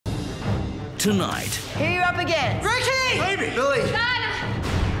Tonight, Who are you up against? Ricky! Baby! Billy!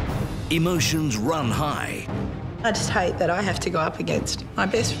 emotions run high. I just hate that I have to go up against my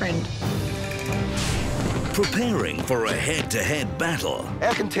best friend. Preparing for a head-to-head battle.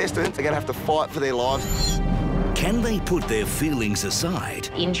 Our contestants are going to have to fight for their lives. Can they put their feelings aside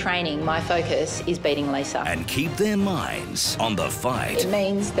In training, my focus is beating Lisa. and keep their minds on the fight? It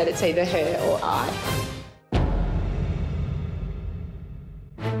means that it's either her or I.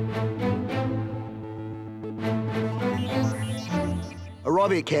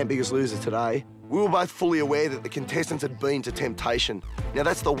 Arriving at Camp Biggest Loser today, we were both fully aware that the contestants had been to temptation. Now,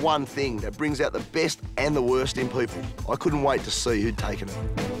 that's the one thing that brings out the best and the worst in people. I couldn't wait to see who'd taken it.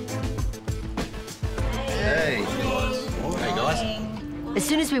 Hey. Hey, guys. As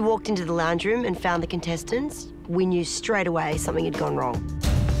soon as we walked into the lounge room and found the contestants, we knew straight away something had gone wrong.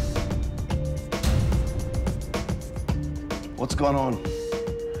 What's gone on?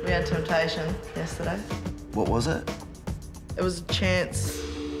 We had temptation yesterday. What was it? It was a chance,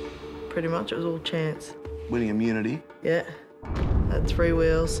 pretty much. It was all chance. Winning immunity. Yeah. Had 3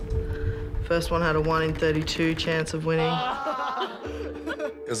 wheels. First one had a 1 in 32 chance of winning.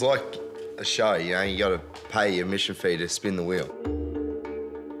 It was like a show, you know, you got to pay your admission fee to spin the wheel.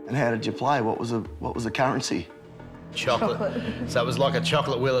 And how did you play? What was the currency? Chocolate. So it was like a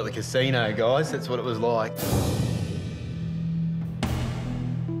chocolate wheel at the casino, guys. That's what it was like.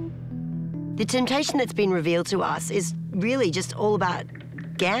 The temptation that's been revealed to us is really just all about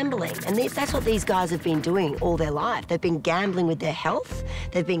gambling. And that's what these guys have been doing all their life. They've been gambling with their health.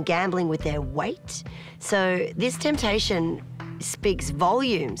 They've been gambling with their weight. So this temptation speaks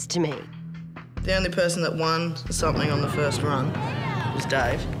volumes to me. The only person that won something on the first run was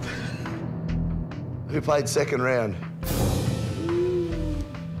Dave. Who played second round?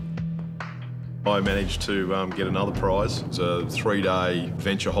 I managed to get another prize. It was a 3-day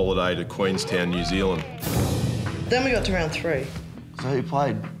venture holiday to Queenstown, New Zealand. Then we got to round 3. So who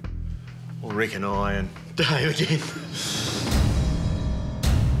played? Well, Rick and I and Dave again.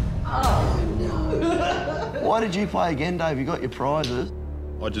 Why did you play again, Dave? You got your prizes.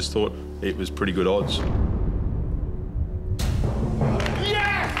 I just thought it was pretty good odds.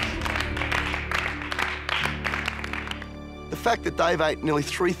 The fact that Dave ate nearly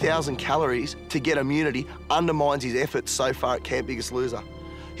 3,000 calories to get immunity undermines his efforts so far at Camp Biggest Loser.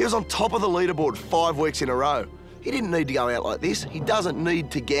 He was on top of the leaderboard 5 weeks in a row. He didn't need to go out like this. He doesn't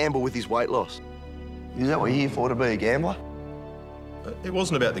need to gamble with his weight loss. Is that what you're here for, to be a gambler? It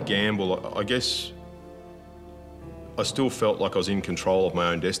wasn't about the gamble. I guess I still felt like I was in control of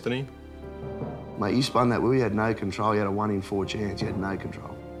my own destiny. Mate, you spun that wheel, you had no control. You had a 1 in 4 chance, you had no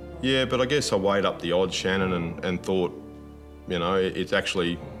control. Yeah, but I guess I weighed up the odds, Shannon, and thought, you know, it's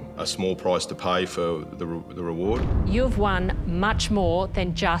actually a small price to pay for the reward. You've won much more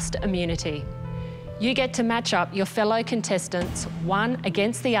than just immunity. You get to match up your fellow contestants one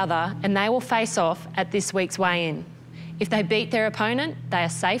against the other, and they will face off at this week's weigh-in. If they beat their opponent, they are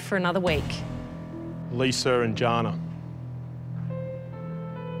safe for another week. Lisa and Jana.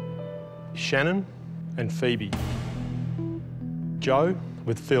 Shannon and Phoebe. Joe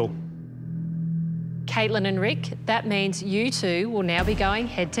with Phil. Caitlin and Rick, that means you two will now be going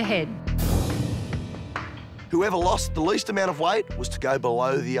head-to-head. Whoever lost the least amount of weight was to go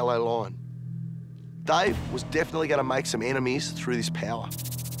below the yellow line. Dave was definitely going to make some enemies through this power.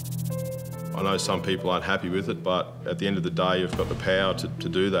 I know some people aren't happy with it, but at the end of the day, you've got the power to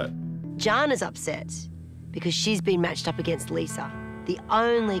do that. Jana's upset because she's been matched up against Lisa, the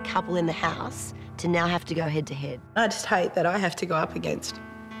only couple in the house to now have to go head-to-head. I just hate that I have to go up against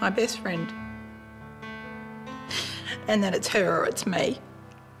my best friend. And that it's her or it's me.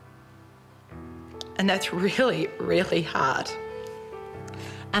 And that's really, really hard.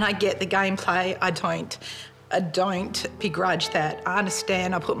 And I get the gameplay. I don't begrudge that. I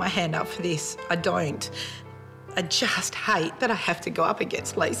understand I put my hand up for this. I don't. I just hate that I have to go up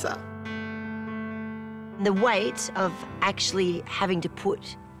against Lisa. The weight of actually having to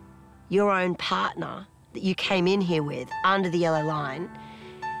put your own partner that you came in here with under the yellow line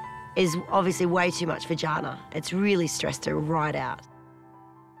is obviously way too much for Jana. It's really stressed her right out.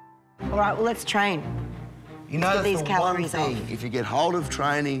 All right, well, let's train. You know, Let's get that's these the one calories thing. off. If you get hold of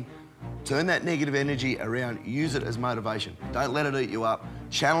training, turn that negative energy around, use it as motivation. Don't let it eat you up.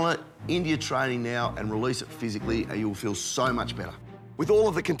 Channel it into your training now and release it physically, and you'll feel so much better. With all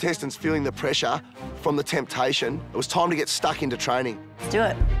of the contestants feeling the pressure from the temptation, it was time to get stuck into training. Let's do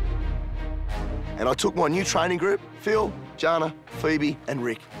it. And I took my new training group, Phil, Jana, Phoebe, and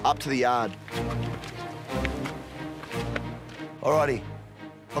Rick, up to the yard. Alrighty,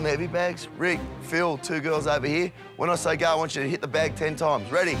 on the heavy bags, Rick, Phil, 2 girls over here. When I say go, I want you to hit the bag 10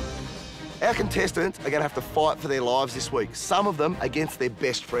 times. Ready? Our contestants are going to have to fight for their lives this week, some of them against their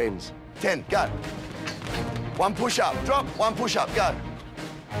best friends. 10, go. 1 push-up, drop, 1 push-up, go.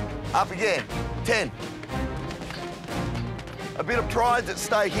 Up again, 10. A bit of pride's at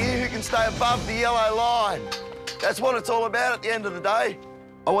stake here. Who can stay above the yellow line? That's what it's all about at the end of the day.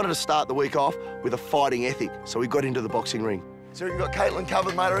 I wanted to start the week off with a fighting ethic, so we got into the boxing ring. So you've got Caitlin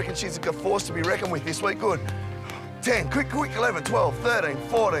covered, mate. I reckon she's a force to be reckoned with this week. Good. 10, quick, 11, 12, 13,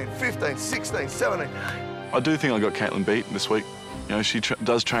 14, 15, 16, 17. I do think I got Caitlin beat this week. You know, she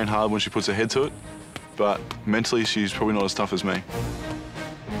does train hard when she puts her head to it, but mentally she's probably not as tough as me.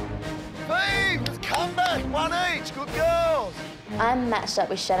 Let's come back, 1 each. Good girls. I'm matched up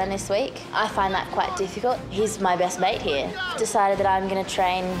with Shannan this week. I find that quite difficult. He's my best mate here. Decided that I'm going to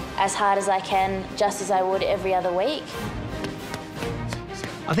train as hard as I can, just as I would every other week.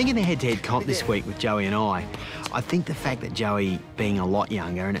 I think in the head-to-head comp this week with Joey and I think the fact that Joey, being a lot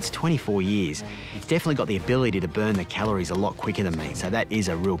younger, and it's 24 years, he's definitely got the ability to burn the calories a lot quicker than me, so that is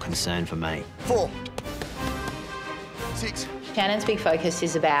a real concern for me. 4, 6. Shannon's big focus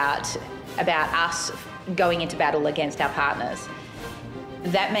is about us going into battle against our partners.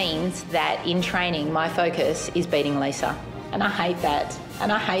 That means that in training, my focus is beating Lisa. And I hate that.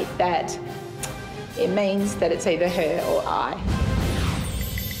 And I hate that it means that it's either her or I.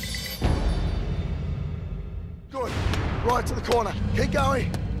 Good. Right to the corner. Keep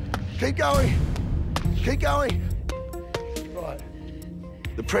going. Keep going. Keep going. Right.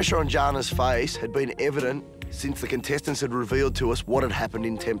 The pressure on Jana's face had been evident since the contestants had revealed to us what had happened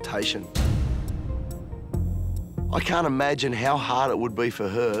in Temptation. I can't imagine how hard it would be for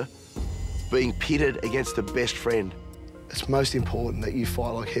her being pitted against her best friend. It's most important that you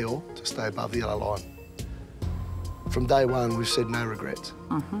fight like hell to stay above the yellow line. From day one, we've said no regrets.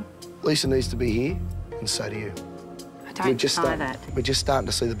 Lisa needs to be here, and so do you. I don't deny that. We're just starting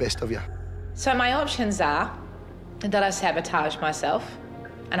to see the best of you. So my options are that I sabotage myself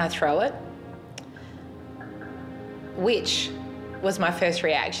and I throw it, which was my first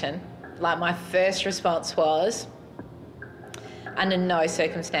reaction. Like, my first response was, under no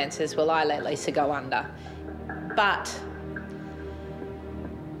circumstances will I let Lisa go under. But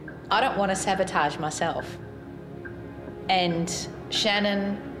I don't want to sabotage myself. And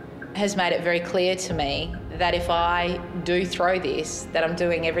Shannan has made it very clear to me that if I do throw this, that I'm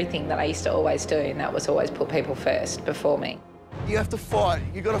doing everything that I used to always do, and that was always put people first before me. You have to fight.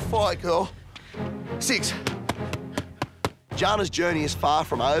 You got to fight, girl. 6. Jana's journey is far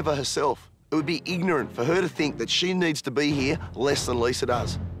from over herself. It would be ignorant for her to think that she needs to be here less than Lisa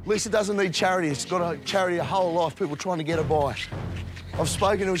does. Lisa doesn't need charity. She's got a charity her whole life, people trying to get her by. I've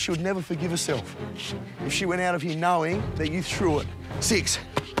spoken to her, she would never forgive herself if she went out of here knowing that you threw it. 6.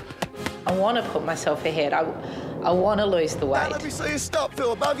 I want to put myself ahead. I want to lose the weight. Now, let me see you stop,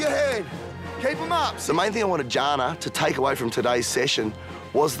 Phil, above your head. Keep them up. The main thing I wanted Jana to take away from today's session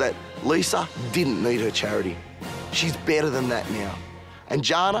was that Lisa didn't need her charity. She's better than that now. And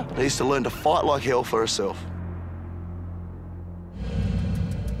Jana needs to learn to fight like hell for herself.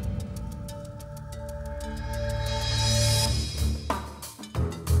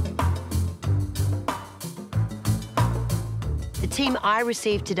 The team I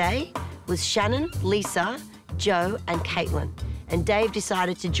received today was Shannan, Lisa, Joe, and Caitlin. And Dave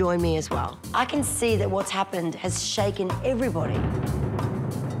decided to join me as well. I can see that what's happened has shaken everybody.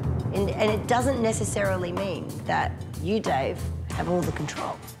 And it doesn't necessarily mean that you, Dave, have all the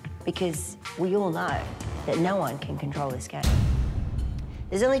control, because we all know that no one can control this game.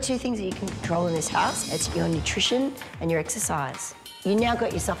 There's only 2 things that you can control in this house. It's your nutrition and your exercise. You now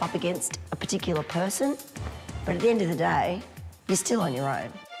got yourself up against a particular person, but at the end of the day, you're still on your own.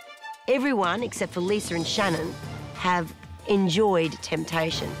 Everyone, except for Lisa and Shannan, have enjoyed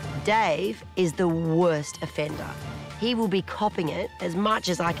Temptation. Dave is the worst offender. He will be copping it as much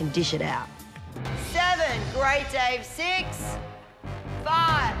as I can dish it out. 7, great, Dave. 6,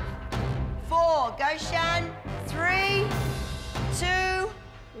 5, 4, go, Shan. 3, 2,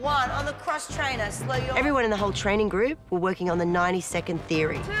 1. On the cross trainer, slow your... Everyone in the whole training group were working on the 90-second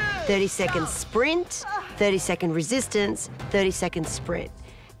theory. 30-second sprint, 30-second resistance, 30-second sprint.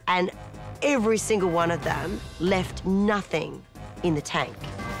 And every single one of them left nothing in the tank.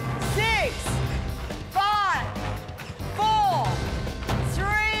 6, 5, 4, 3,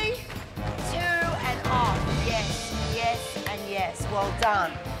 2, and off. Yes, yes, and yes. Well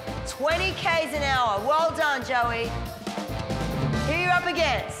done. 20 Ks an hour. Well done, Joey. Who are you up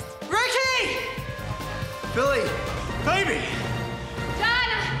against? Ricky! Billy! Baby! Done!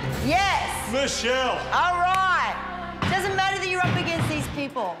 Yes! Michelle! All right. Doesn't matter that you're up against these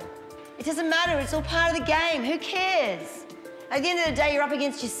people. It doesn't matter. It's all part of the game. Who cares? At the end of the day, you're up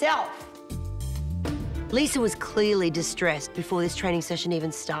against yourself. Lisa was clearly distressed before this training session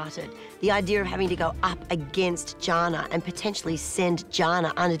even started. The idea of having to go up against Jana and potentially send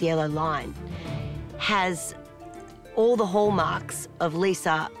Jana under the yellow line has all the hallmarks of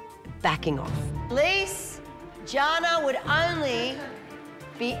Lisa backing off. Lisa, Jana would only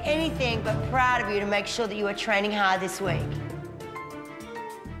be anything but proud of you to make sure that you are training hard this week.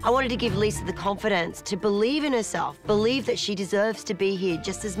 I wanted to give Lisa the confidence to believe in herself, believe that she deserves to be here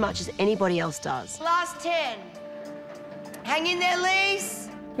just as much as anybody else does. Last 10. Hang in there, Lisa.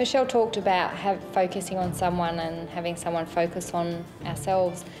 Michelle talked about focusing on someone and having someone focus on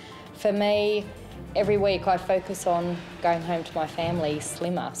ourselves. For me, every week I focus on going home to my family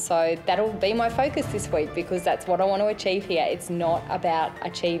slimmer. So that'll be my focus this week because that's what I want to achieve here. It's not about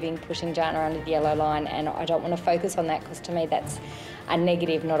pushing Jana under the yellow line, and I don't want to focus on that because to me that's a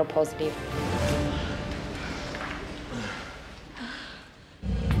negative, not a positive.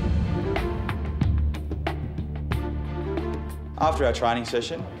 After our training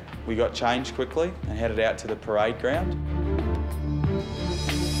session, we got changed quickly and headed out to the parade ground.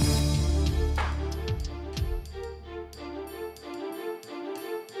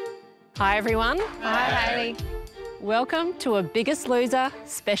 Hi everyone. Hi Hayley. Welcome to a Biggest Loser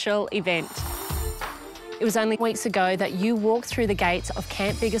special event. It was only weeks ago that you walked through the gates of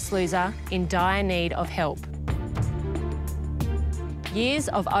Camp Biggest Loser in dire need of help. Years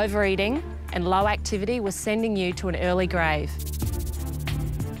of overeating and low activity was sending you to an early grave.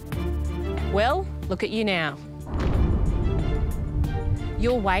 Well, look at you now.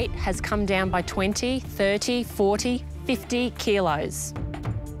 Your weight has come down by 20, 30, 40, 50 kilos.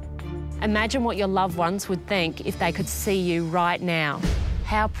 Imagine what your loved ones would think if they could see you right now.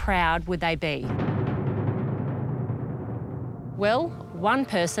 How proud would they be? Well, one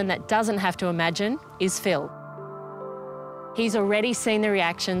person that doesn't have to imagine is Phil. He's already seen the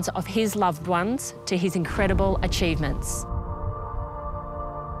reactions of his loved ones to his incredible achievements.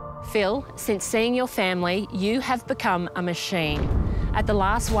 Phil, since seeing your family, you have become a machine. At the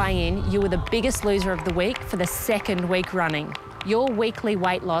last weigh-in, you were the biggest loser of the week for the second week running. Your weekly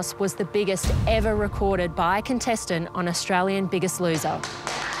weight loss was the biggest ever recorded by a contestant on Australian Biggest Loser.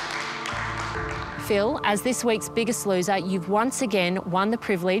 Phil, as this week's Biggest Loser, you've once again won the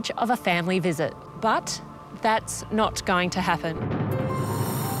privilege of a family visit. But that's not going to happen.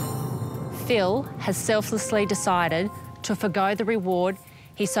 Phil has selflessly decided to forgo the reward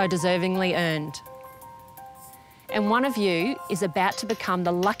he so deservingly earned. And one of you is about to become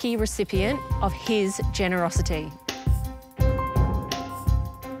the lucky recipient of his generosity.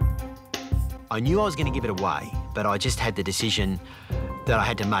 I knew I was going to give it away, but I just had the decision that I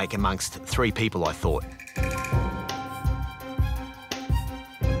had to make amongst 3 people, I thought.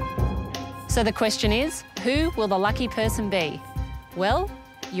 So the question is, who will the lucky person be? Well,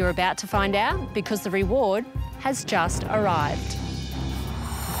 you're about to find out because the reward has just arrived.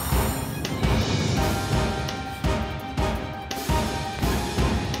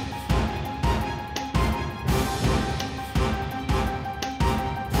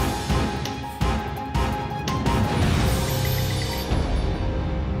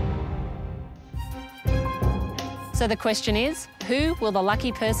 So the question is, who will the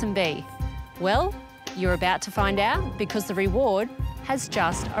lucky person be? Well, you're about to find out because the reward has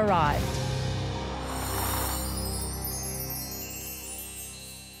just arrived.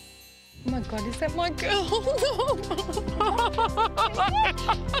 Oh my God, is that my girl?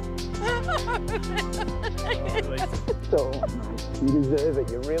 You deserve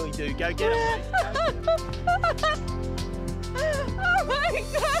it, you really do. Go get it. Oh my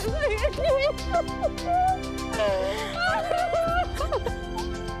God, look at you.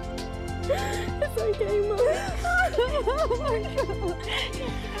 It's okay, Mum. Oh my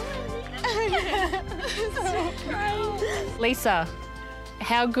God. Lisa,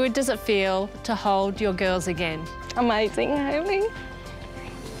 how good does it feel to hold your girls again? Amazing, Hayley.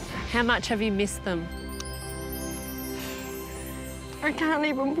 How much have you missed them? I can't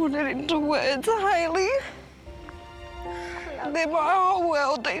even put it into words, Hayley. They're my whole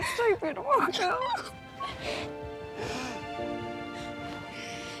world, these 2 beautiful girls.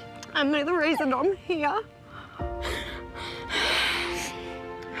 And they're the reason I'm here.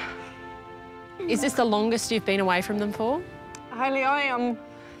 Is this the longest you've been away from them for? Hayley, I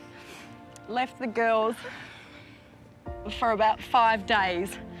left the girls for about 5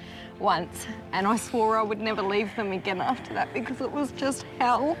 days once, and I swore I would never leave them again after that because it was just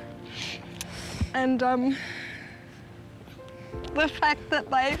hell. And the fact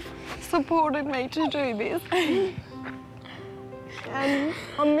that they've supported me to do this, and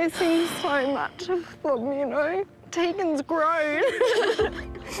I'm missing so much of them, you know. Tegan's grown.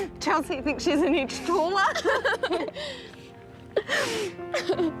 Chelsea thinks she's an inch taller.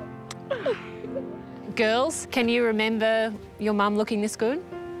 Girls, can you remember your mum looking this good?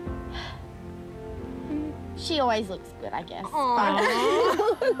 She always looks good, I guess.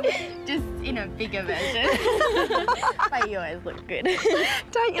 Aww. Just in a bigger version. But you always look good.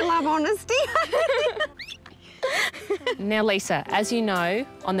 Don't you love honesty? Now, Lisa, as you know,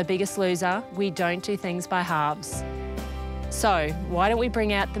 on The Biggest Loser, we don't do things by halves. So why don't we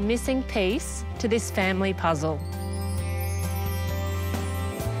bring out the missing piece to this family puzzle?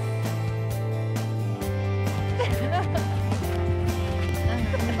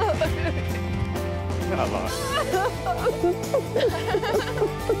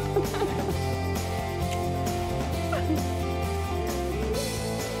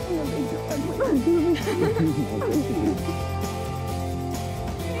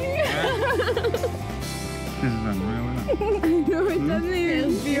 This is unreal, isn't it? I know, it doesn't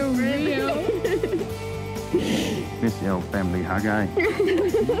even feel real. Miss the old family hug, eh?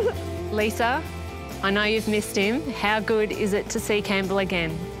 Lisa, I know you've missed him. How good is it to see Campbell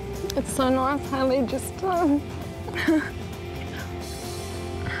again? It's so nice, Haley, just have him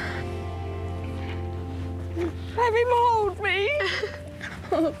hold me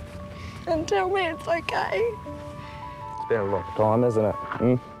and tell me it's okay. It's been a long time, isn't it?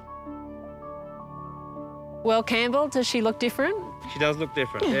 Well, Campbell, does she look different? She does look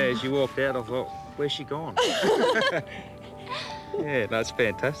different. Yeah, as you walked out, I thought, where's she gone? Yeah, no, it's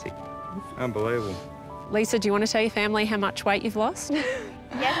fantastic. Unbelievable. Lisa, do you want to tell your family how much weight you've lost?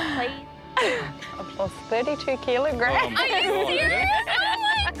 Yes, please. I've lost 32 kilograms. Are you serious?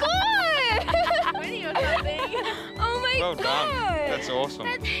 Oh my God! 20 or something. Oh my Well God. done. That's awesome.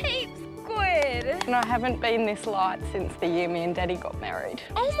 That's heaps good. And I haven't been this light since the year me and Daddy got married.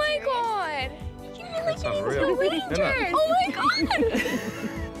 Oh my God. You nearly That's get into unreal, a wedding isn't it? dress. Oh my God.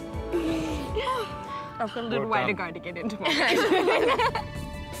 I've got a little Well way to done. go to get into my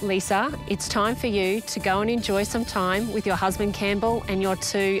Lisa, it's time for you to go and enjoy some time with your husband Campbell and your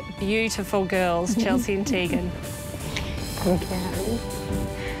two beautiful girls, Chelsea and Tegan. Okay.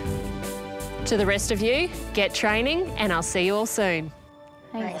 To the rest of you, get training and I'll see you all soon.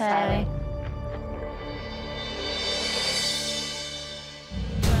 Thanks, Haley.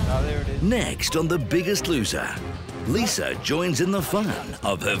 Oh, there it is. Next on The Biggest Loser, Lisa joins in the fun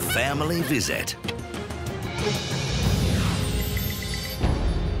of her family visit.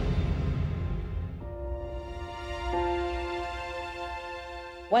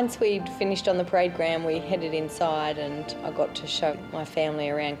 Once we'd finished on the parade ground, we headed inside and I got to show my family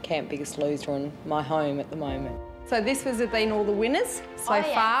around Camp Biggest Loser and my home at the moment. So this has been all the winners so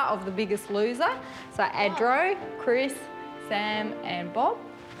far of The Biggest Loser. So Adro, Chris, Sam and Bob.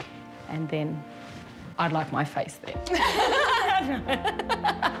 And then I'd like my face there.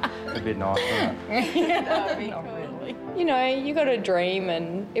 A bit nice, isn't it? Yeah, that would be not really. You know, you got a dream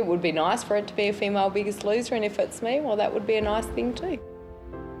and it would be nice for it to be a female Biggest Loser, and if it's me, well, that would be a nice thing too.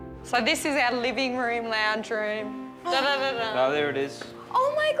 So this is our living room, lounge room. Da-da-da-da. Oh, there it is.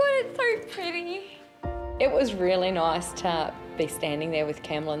 Oh my God, it's so pretty. It was really nice to be standing there with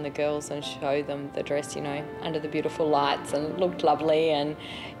Campbell and the girls and show them the dress, you know, under the beautiful lights, and it looked lovely, and,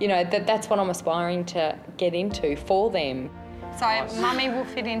 you know, that's what I'm aspiring to get into for them. So Mummy will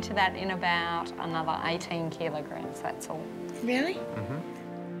fit into that in about another 18 kilograms, that's all. Really?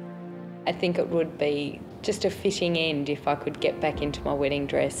 I think it would be just a fitting end if I could get back into my wedding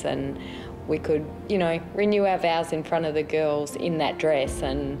dress and we could, you know, renew our vows in front of the girls in that dress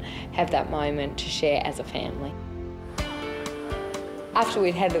and have that moment to share as a family. After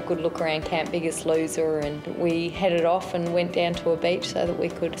we'd had a good look around Camp Biggest Loser, and we headed off and went down to a beach so that we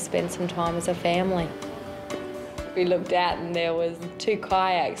could spend some time as a family. We looked out and there was 2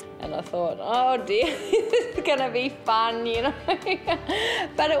 kayaks, and I thought, oh dear, this is gonna be fun, you know.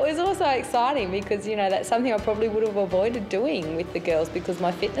 But it was also exciting because, you know, that's something I probably would have avoided doing with the girls because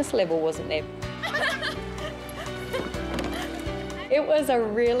my fitness level wasn't there. It was a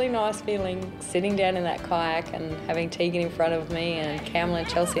really nice feeling sitting down in that kayak and having Tegan in front of me and Campbell and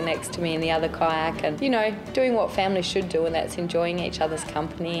Chelsea next to me in the other kayak, and, you know, doing what families should do, and that's enjoying each other's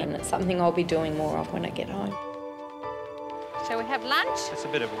company, and it's something I'll be doing more of when I get home. Shall we have lunch? That's a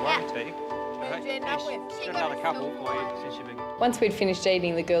bit of a worry, T. Got another couple for you since you've been... Once we'd finished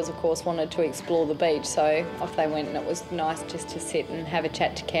eating, the girls, of course, wanted to explore the beach, so off they went, and it was nice just to sit and have a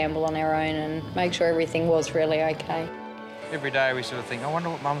chat to Campbell on our own and make sure everything was really okay. Every day we sort of think, I wonder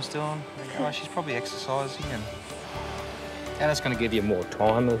what Mum's doing. Oh, she's probably exercising, and it's going to give you more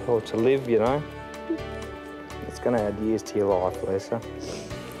time to live, you know. It's going to add years to your life, Lisa,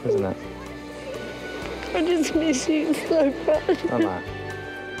 isn't it? I just miss you so much. I know.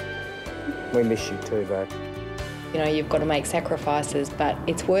 We miss you too, babe. You know, you've got to make sacrifices, but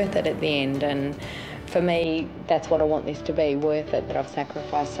it's worth it at the end. And for me, that's what I want this to be, worth it, that I've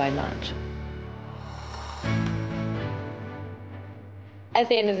sacrificed so much. At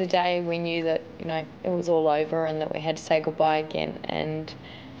the end of the day, we knew that, you know, it was all over and that we had to say goodbye again. And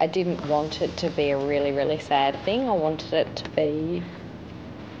I didn't want it to be a really, really sad thing. I wanted it to be,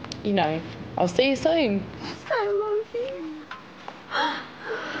 you know, I'll see you soon. I love you.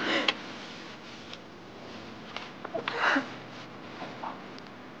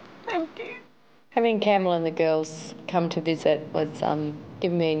 Thank you. Having Campbell and the girls come to visit was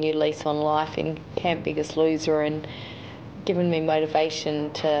giving me a new lease on life in Camp Biggest Loser and giving me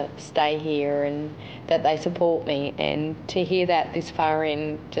motivation to stay here and that they support me. And to hear that this far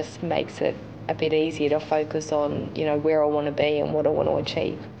in just makes it a bit easier to focus on, you know, where I want to be and what I want to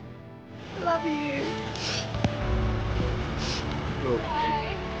achieve. Love you. Look.